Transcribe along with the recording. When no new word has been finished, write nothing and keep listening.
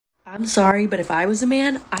I'm sorry, but if I was a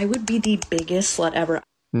man, I would be the biggest slut ever.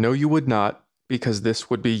 No, you would not, because this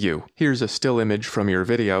would be you. Here's a still image from your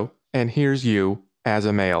video, and here's you as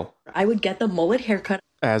a male. I would get the mullet haircut.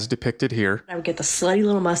 As depicted here. I would get the slutty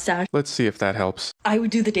little mustache. Let's see if that helps. I would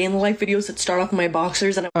do the day in the life videos that start off in my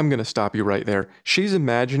boxers and I'm gonna stop you right there. She's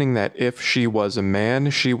imagining that if she was a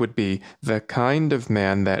man, she would be the kind of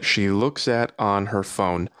man that she looks at on her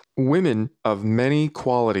phone. Women of many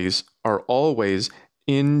qualities are always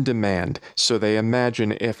in demand, so they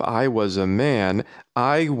imagine if I was a man,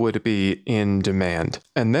 I would be in demand.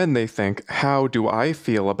 And then they think, how do I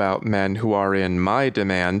feel about men who are in my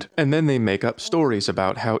demand? And then they make up stories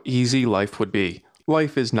about how easy life would be.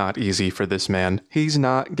 Life is not easy for this man. He's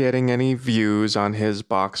not getting any views on his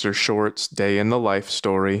boxer shorts day in the life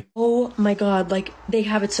story. oh my god, like they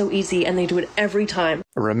have it so easy and they do it every time.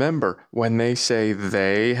 Remember, when they say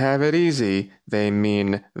they have it easy, they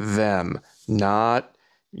mean them, not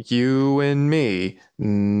you and me.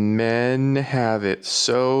 Men have it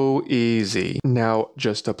so easy. Now,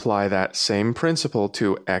 just apply that same principle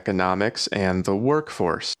to economics and the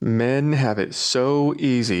workforce. Men have it so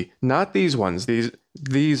easy. Not these ones,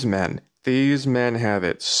 these men. These men have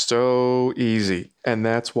it so easy. And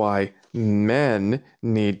that's why men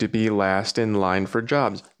need to be last in line for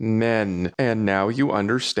jobs. Men. And now you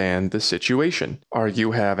understand the situation. Are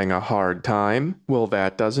you having a hard time? Well,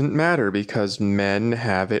 that doesn't matter because men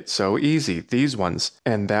have it so easy. These ones.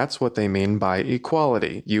 And that's what they mean by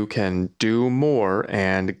equality. You can do more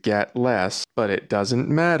and get less, but it doesn't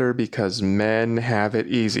matter because men have it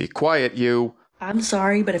easy. Quiet, you! I'm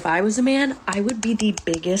sorry, but if I was a man, I would be the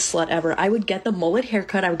biggest slut ever. I would get the mullet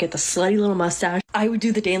haircut. I would get the slutty little mustache. I would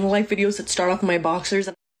do the day in the life videos that start off in my boxers.